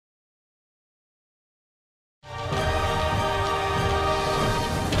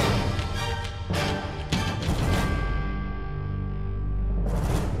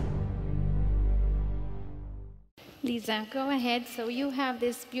Lisa, go ahead. So you have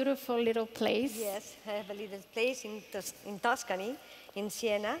this beautiful little place. Yes, I have a little place in Tuscany, in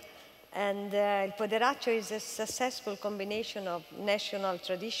Siena. And Il Poderaccio is a successful combination of national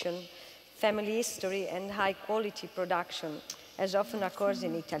tradition, family history, and high-quality production, as often occurs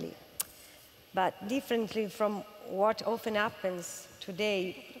in Italy. But differently from what often happens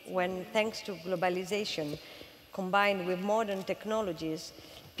today when, thanks to globalization, combined with modern technologies,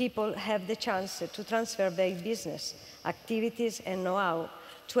 people have the chance to transfer their business, activities, and know-how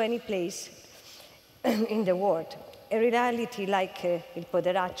to any place in the world. A reality like Il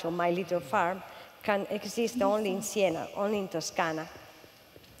Poderaccio, my little farm, can exist only in Siena, only in Toscana.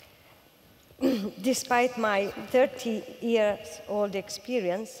 Despite my 30-year-old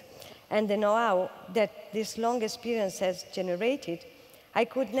experience and the know-how that this long experience has generated, I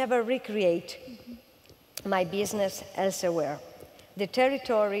could never recreate my business elsewhere. The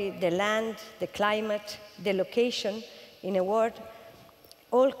territory, the land, the climate, the location, in a word,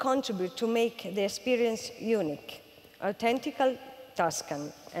 all contribute to make the experience unique, authentically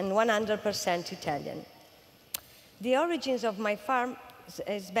Tuscan, and 100% Italian. The origins of my farm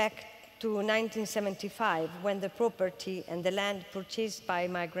is back to 1975, when the property and the land purchased by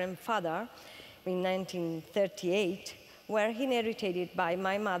my grandfather in 1938 were inherited by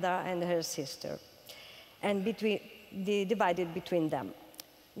my mother and her sister, and divided between them.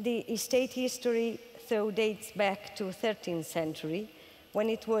 The estate history, though, dates back to 13th century, when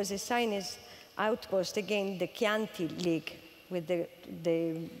it was a Chinese outpost against the Chianti League, with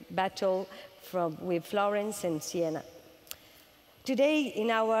the battle with Florence and Siena. Today,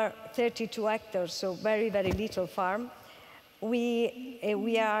 in our 32 hectares, so very, very little farm,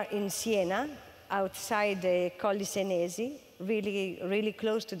 we are in Siena, outside the Colli Senesi, really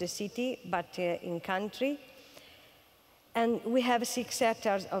close to the city, but in country. And we have 6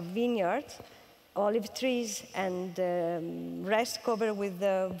 hectares of vineyards, olive trees, and rest covered with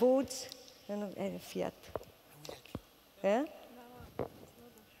woods. Fiat. Yeah?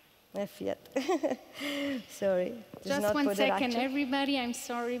 Fiat. Sorry. Just 1 second, everybody. I'm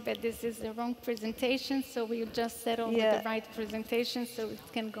sorry, but this is the wrong presentation, so we'll just settle with the right presentation so it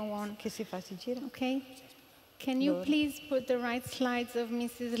can go on. Che si fa? Si gira? Okay. Can you please put the right slides of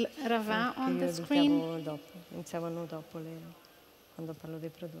Mrs. Rava on the screen? Iniziavano dopo quando parlo dei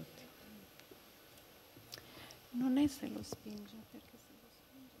prodotti. Non è se lo spinge, perché se lo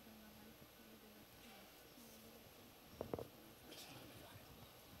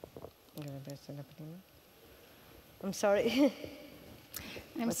spinge dovrebbe essere la prima. I'm sorry.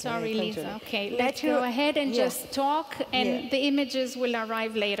 I'm sorry, Lisa. Okay, let's go ahead and just talk, and the images will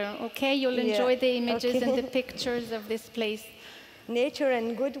arrive later, okay? You'll enjoy the images and the pictures of this place. Nature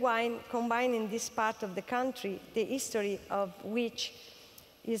and good wine combine in this part of the country, the history of which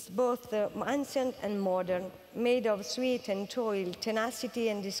is both ancient and modern, made of sweat and toil, tenacity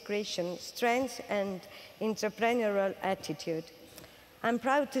and discretion, strength and entrepreneurial attitude. I'm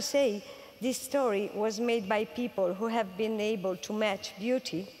proud to say this story was made by people who have been able to match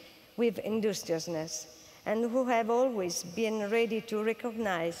beauty with industriousness, and who have always been ready to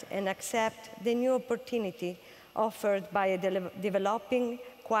recognize and accept the new opportunity offered by a developing,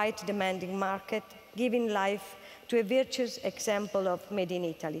 quite demanding market, giving life to a virtuous example of Made in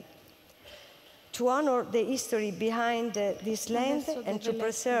Italy. To honor the history behind this land and to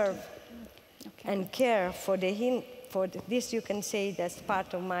preserve and care for this, you can say that's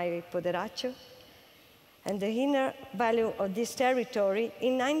part of my Poderaccio, and the inner value of this territory,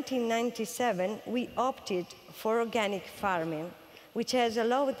 in 1997, we opted for organic farming, which has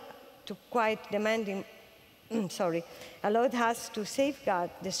allowed us to safeguard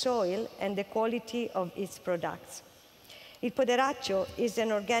the soil and the quality of its products. Il Poderaccio is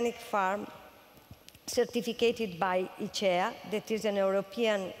an organic farm certificated by ICEA, that is an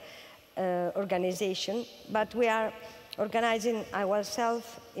European organization, but we are organizing ourselves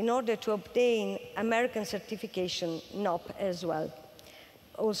in order to obtain American certification, NOP, as well,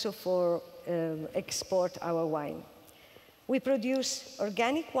 also for export our wine. We produce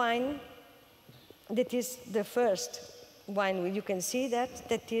organic wine. That is the first wine, you can see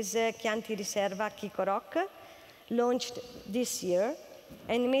that is Chianti Riserva Chico Rock, launched this year,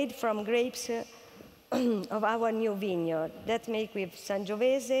 and made from grapes of our new vineyard that make with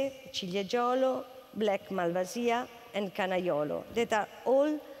Sangiovese, Ciliegiolo, Black Malvasia, and Canaiolo, that are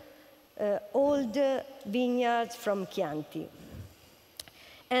all old vineyards from Chianti.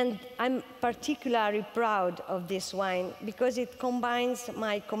 And I'm particularly proud of this wine because it combines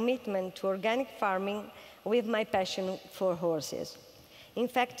my commitment to organic farming with my passion for horses. In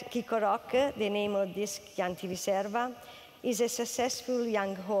fact, Chico Rock, the name of this Chianti Riserva, is a successful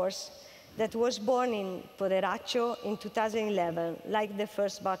young horse that was born in Poderaccio in 2011, like the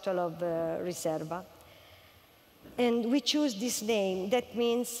first bottle of Riserva. And we choose this name that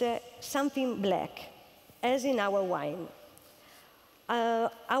means something black, as in our wine.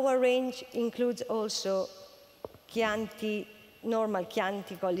 Our range includes also Chianti, normal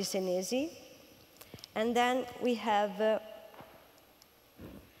Chianti Colli Senesi, and then we have a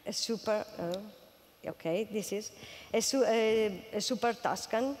super, this is a super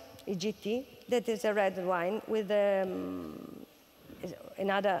Tuscan, EGT, that is a red wine with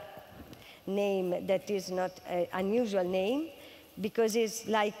another name that is not an unusual name, because it's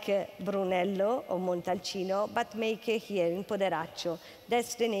like Brunello or Montalcino, but make here in Poderaccio.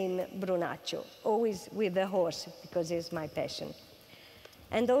 That's the name Brunaccio, always with a horse, because it's my passion.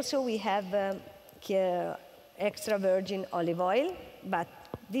 And also we have extra virgin olive oil, but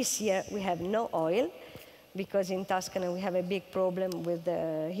this year we have no oil, because in Tuscany we have a big problem with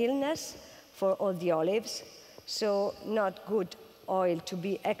the illness for all the olives, so not good oil to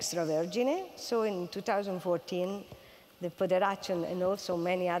be extra virgin. So in 2014, the Poderaccio and also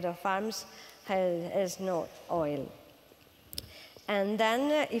many other farms has no oil. And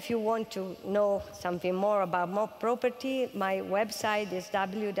then if you want to know something more about more property, my website is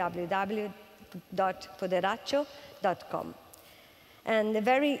www.poderaccio.com. And a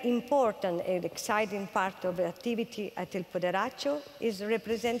very important and exciting part of the activity at Il Poderaccio is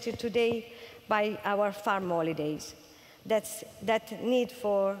represented today by our farm holidays.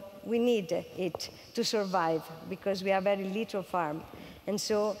 We need it to survive, because we are a very little farm. And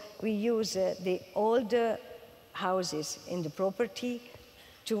so we use the old houses in the property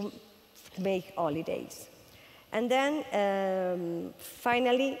to make holidays. And then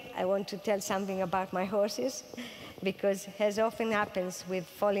finally, I want to tell something about my horses, because as often happens with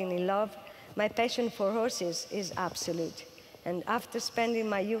falling in love, my passion for horses is absolute. And after spending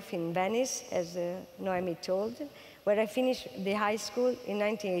my youth in Venice, as Noemi told, where I finished the high school in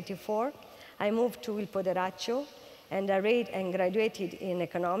 1984, I moved to Il Poderaccio, and I read and graduated in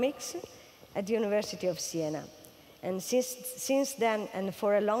economics at the University of Siena. And since then, and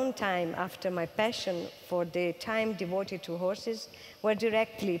for a long time after, my passion for the time devoted to horses were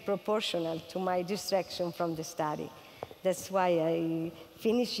directly proportional to my distraction from the study. That's why I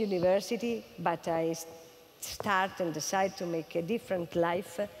finished university, but I start and decide to make a different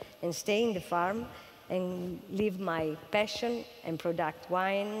life and stay in the farm and live my passion and product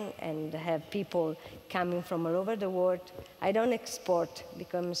wine and have people coming from all over the world. I don't export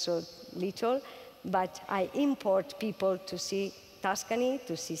because I'm so little, but I import people to see Tuscany,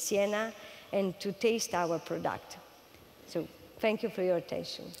 to see Siena, and to taste our product. So thank you for your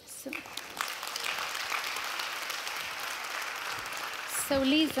attention. So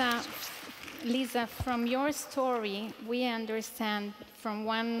Lisa, from your story, we understand from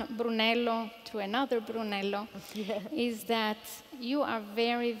one Brunello to another Brunello, is that you are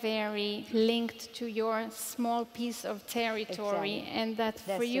very, very linked to your small piece of territory, exactly. And that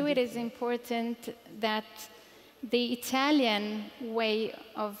for you it is important that the Italian way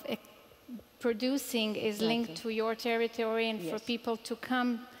of producing is linked to your territory, and for people to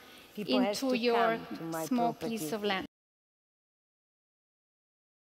come into your small piece of land.